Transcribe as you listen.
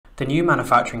The new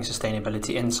Manufacturing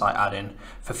Sustainability Insight add-in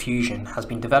for Fusion has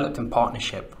been developed in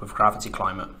partnership with Gravity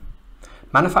Climate.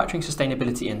 Manufacturing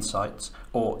Sustainability Insights,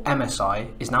 or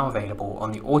MSI, is now available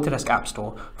on the Autodesk App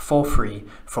Store for free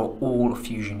for all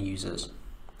Fusion users.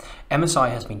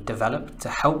 MSI has been developed to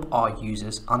help our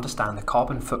users understand the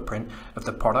carbon footprint of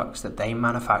the products that they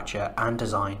manufacture and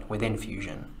design within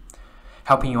Fusion,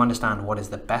 helping you understand what is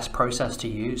the best process to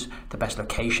use, the best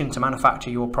location to manufacture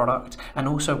your product, and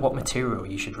also what material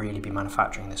you should really be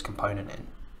manufacturing this component in.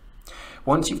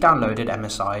 Once you've downloaded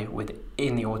MSI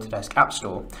within the Autodesk App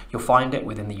Store, you'll find it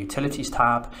within the Utilities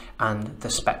tab and the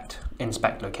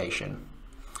Spec location.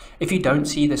 If you don't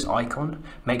see this icon,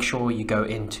 make sure you go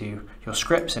into your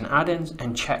scripts and add-ins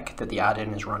and check that the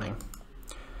add-in is running.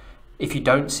 If you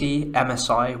don't see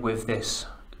MSI with this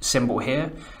symbol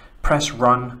here, press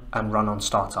Run and Run on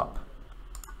Startup.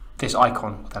 This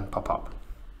icon will then pop up.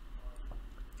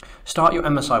 Start your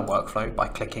MSI workflow by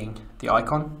clicking the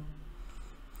icon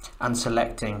and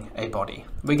selecting a body.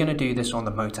 We're going to do this on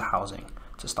the motor housing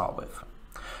to start with.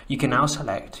 You can now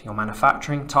select your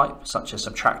manufacturing type, such as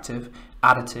subtractive,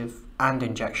 additive, and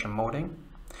injection molding,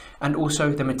 and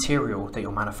also the material that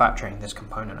you're manufacturing this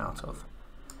component out of.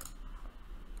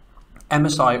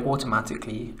 MSI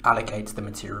automatically allocates the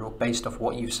material based off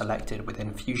what you've selected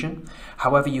within Fusion.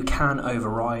 However, you can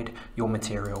override your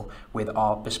material with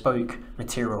our bespoke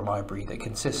material library that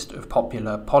consists of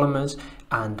popular polymers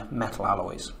and metal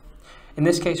alloys. In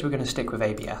this case, we're going to stick with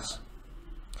ABS.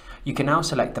 You can now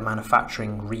select the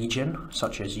manufacturing region,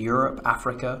 such as Europe,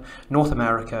 Africa, North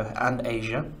America, and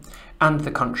Asia, and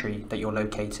the country that you're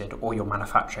located or your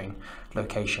manufacturing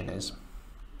location is.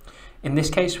 In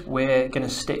this case, we're going to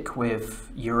stick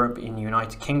with Europe in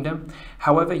United Kingdom.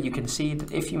 However, you can see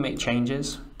that if you make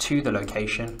changes to the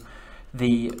location,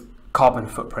 the carbon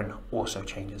footprint also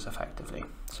changes effectively.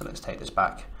 So let's take this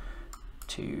back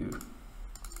to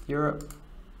Europe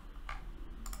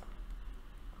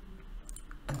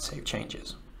and save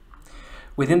changes.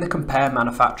 Within the compare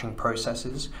manufacturing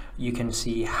processes, you can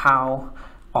see how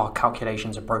our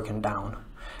calculations are broken down.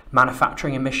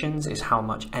 Manufacturing emissions is how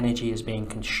much energy is being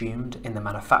consumed in the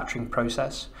manufacturing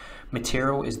process.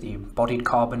 Material is the embodied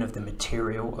carbon of the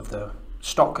material of the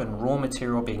stock and raw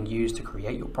material being used to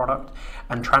create your product.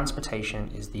 And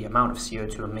transportation is the amount of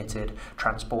CO2 emitted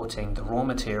transporting the raw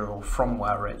material from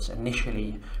where it's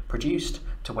initially produced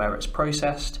to where it's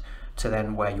processed to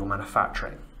then where you're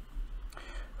manufacturing.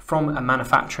 From a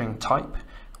manufacturing type,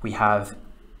 we have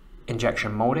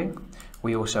injection molding.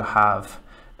 We also have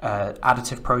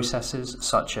additive processes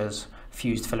such as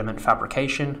fused filament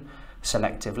fabrication,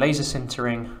 selective laser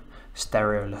sintering,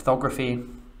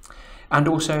 stereolithography. And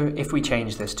also, if we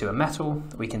change this to a metal,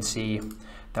 we can see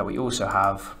that we also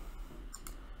have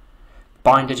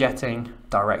binder jetting,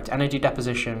 direct energy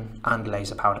deposition, and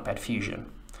laser powder bed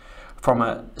fusion. From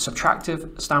a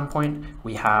subtractive standpoint,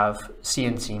 we have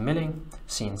CNC milling,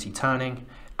 CNC turning,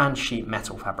 and sheet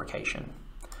metal fabrication.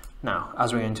 Now,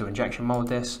 as we're going to injection mold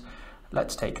this,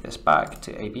 let's take this back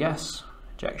to ABS,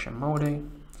 injection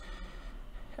molding,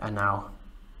 and now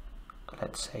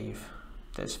let's save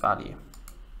this value.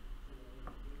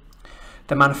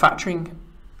 The manufacturing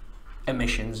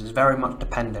emissions is very much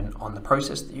dependent on the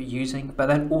process that you're using, but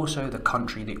then also the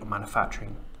country that you're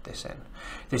manufacturing this in.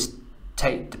 This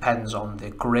depends on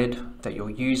the grid that you're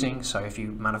using. So if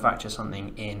you manufacture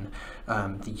something in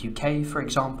the UK, for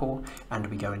example, and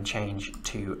we go and change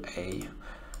to a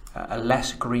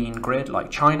less green grid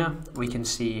like China, we can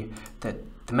see that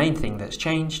the main thing that's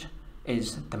changed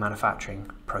is the manufacturing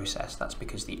process. That's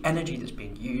because the energy that's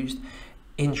being used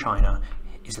in China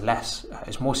is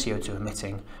more CO2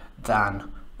 emitting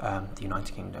than the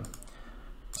United Kingdom.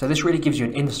 So this really gives you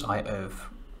an insight of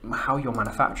how your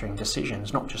manufacturing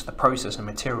decisions, not just the process and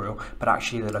material, but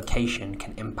actually the location,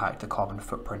 can impact the carbon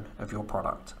footprint of your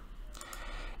product.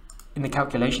 In the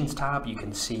calculations tab, you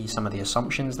can see some of the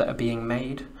assumptions that are being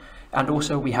made, and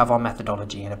also we have our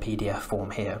methodology in a PDF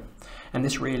form here. And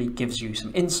this really gives you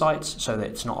some insights so that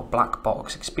it's not a black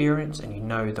box experience and you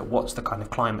know that what's the kind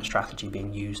of climate strategy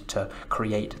being used to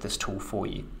create this tool for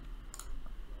you.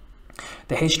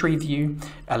 The history view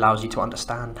allows you to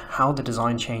understand how the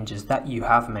design changes that you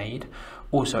have made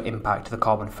also impact the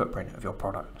carbon footprint of your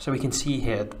product. So we can see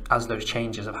here, as those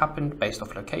changes have happened based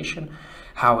off location,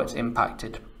 how it's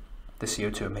impacted the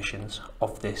CO2 emissions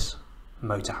of this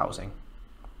motor housing.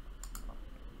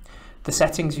 The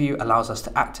settings view allows us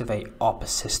to activate our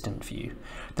persistent view.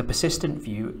 The persistent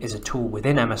view is a tool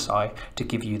within MSI to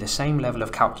give you the same level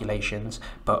of calculations,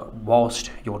 but whilst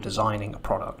you're designing a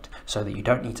product, so that you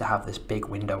don't need to have this big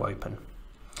window open.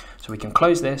 So we can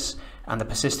close this and the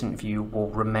persistent view will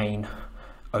remain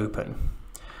open.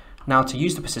 Now to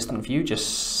use the persistent view,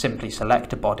 just simply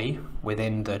select a body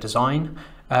within the design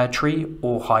tree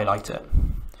or highlight it.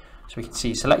 So we can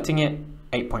see selecting it,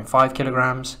 8.5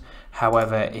 kilograms.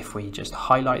 However, if we just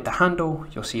highlight the handle,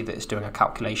 you'll see that it's doing a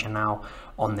calculation now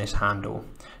on this handle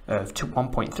of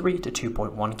 1.3 to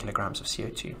 2.1 kilograms of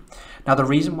CO2. Now the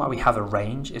reason why we have a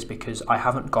range is because I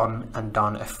haven't gone and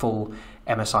done a full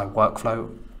MSI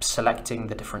workflow selecting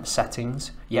the different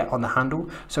settings yet on the handle,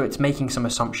 so it's making some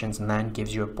assumptions and then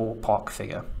gives you a ballpark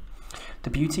figure. The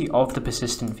beauty of the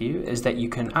persistent view is that you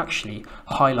can actually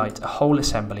highlight a whole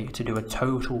assembly to do a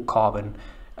total carbon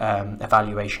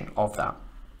evaluation of that.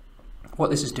 What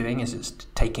this is doing is it's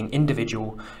taking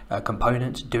individual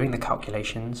components, doing the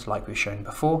calculations like we've shown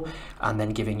before, and then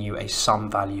giving you a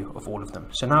sum value of all of them.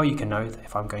 So now you can know that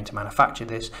if I'm going to manufacture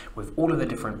this with all of the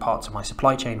different parts of my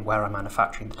supply chain where I'm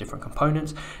manufacturing the different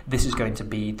components, this is going to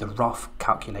be the rough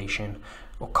calculation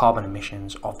or carbon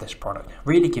emissions of this product,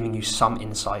 really giving you some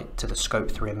insight to the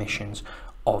scope 3 emissions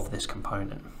of this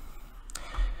component.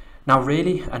 Now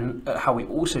really, and how we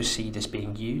also see this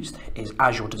being used is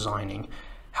as you're designing,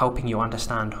 helping you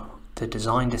understand the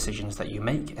design decisions that you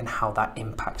make and how that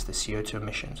impacts the CO2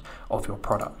 emissions of your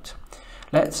product.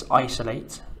 Let's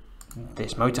isolate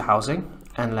this motor housing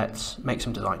and let's make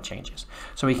some design changes.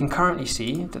 So we can currently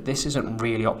see that this isn't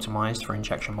really optimized for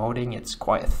injection molding. It's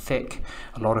quite thick,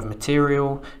 a lot of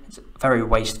material, it's a very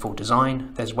wasteful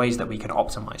design. There's ways that we can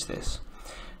optimize this.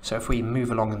 So if we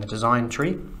move along in the design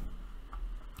tree,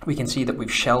 we can see that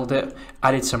we've shelled it,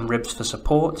 added some ribs for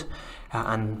support,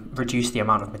 and reduce the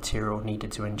amount of material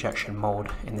needed to injection mold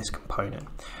in this component.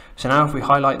 So now if we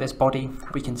highlight this body,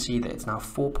 we can see that it's now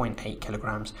 4.8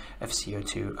 kilograms of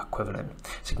CO2 equivalent,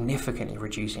 significantly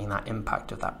reducing that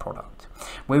impact of that product.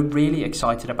 We're really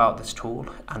excited about this tool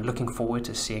and looking forward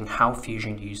to seeing how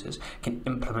Fusion users can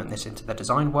implement this into the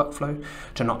design workflow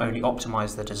to not only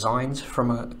optimize the designs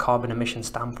from a carbon emission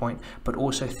standpoint, but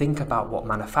also think about what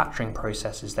manufacturing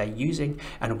processes they're using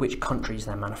and which countries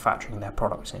they're manufacturing their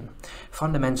products in.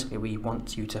 Fundamentally, we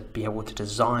want you to be able to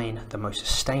design the most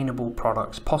sustainable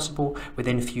products possible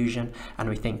within Fusion, and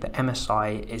we think that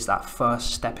MSI is that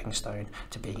first stepping stone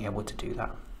to being able to do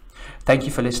that. Thank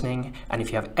you for listening, and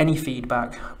if you have any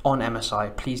feedback on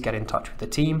MSI, please get in touch with the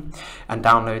team and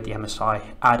download the MSI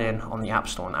add-in on the App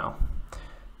Store now.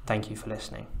 Thank you for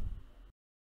listening.